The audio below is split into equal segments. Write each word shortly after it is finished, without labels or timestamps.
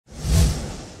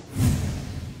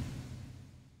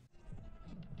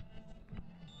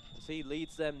as he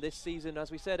leads them this season,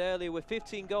 as we said earlier, with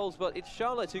 15 goals. But it's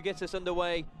Charlotte who gets us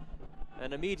underway.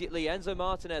 And immediately Enzo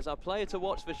Martinez, our player to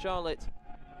watch for Charlotte,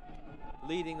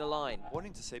 leading the line.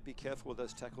 Wanting to say be careful with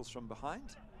those tackles from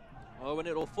behind. Oh, and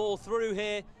it'll fall through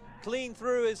here. Clean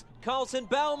through is Carlton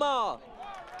Belmar.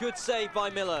 Good save by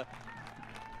Miller.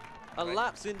 A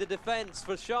lapse in the defence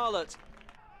for Charlotte.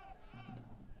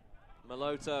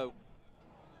 Maloto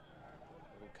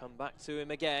will come back to him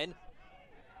again.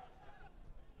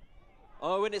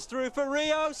 Oh, and it's through for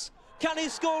Rios. Can he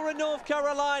score in North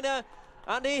Carolina?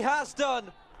 And he has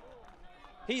done.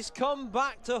 He's come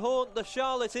back to haunt the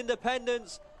Charlotte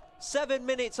Independents. 7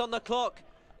 minutes on the clock.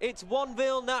 It's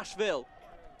 1-0 Nashville.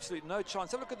 Absolutely no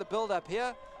chance. Have a look at the build-up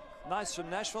here. Nice from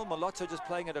Nashville. Maloto just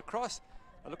playing it across.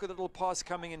 And look at the little pass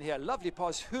coming in here. Lovely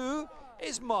pass. Who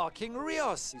is marking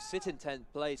Rios? Who sit in 10th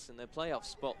place in their playoff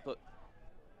spot, but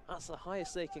that's the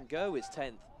highest they can go is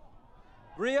 10th.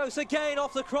 Rios again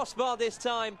off the crossbar this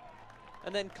time.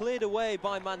 And then cleared away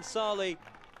by Mansali.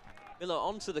 Miller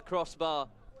onto the crossbar.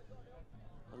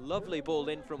 A lovely ball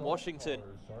in from Washington.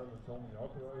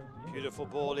 Beautiful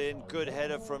ball in. Good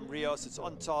header from Rios. It's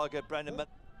on target. Brandon.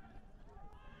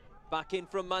 Back in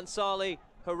from Mansali.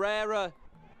 Herrera.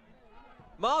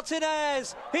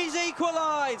 Martinez. He's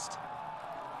equalised.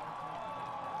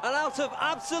 And out of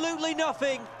absolutely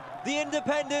nothing, the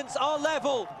Independents are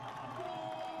level.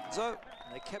 So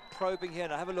they kept probing here.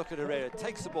 Now have a look at Herrera.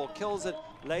 Takes the ball, kills it,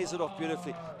 lays it off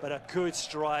beautifully. But a good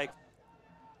strike.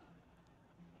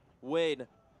 Win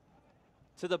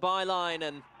to the byline,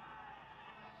 and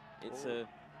it's an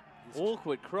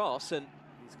awkward cross, and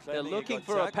they're looking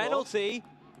for a penalty.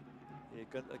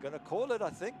 They're going to call it, I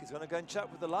think. He's going to go and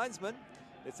chat with the linesman.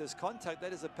 If there's contact,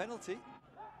 that is a penalty.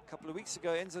 A couple of weeks ago,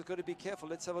 Enzo's got to be careful.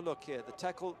 Let's have a look here. The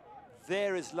tackle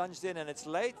there is lunged in, and it's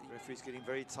late. The referee's getting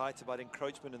very tight about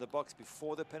encroachment in the box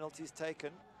before the penalty is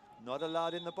taken. Not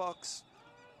allowed in the box.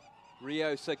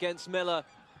 Rios against Miller.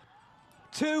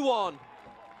 2-1.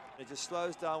 It just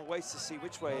slows down, waits to see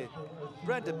which way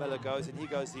Brandon Miller goes, and he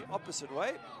goes the opposite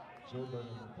way.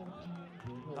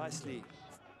 Nicely.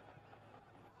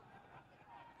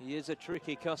 He is a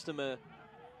tricky customer,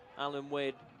 Alan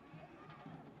Wade.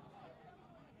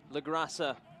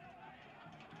 Lagrassa.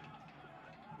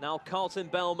 Now Carlton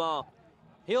Belmar.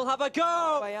 He'll have a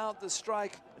go! Way out the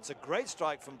strike. It's a great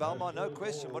strike from Belmar, no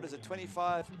question. What is it,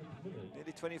 25,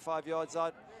 nearly 25 yards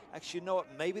out. Actually, you know what,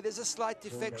 maybe there's a slight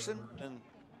defection and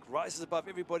rises above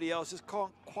everybody else, just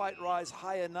can't quite rise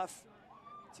high enough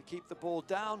to keep the ball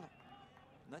down.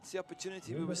 And that's the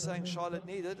opportunity we were saying Charlotte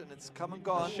needed, and it's come and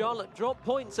gone. Charlotte drop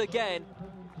points again.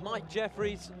 Mike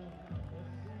Jeffries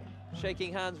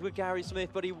shaking hands with Gary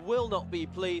Smith, but he will not be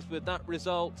pleased with that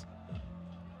result.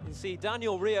 You see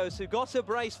Daniel Rios, who got a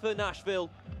brace for Nashville,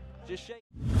 just shake.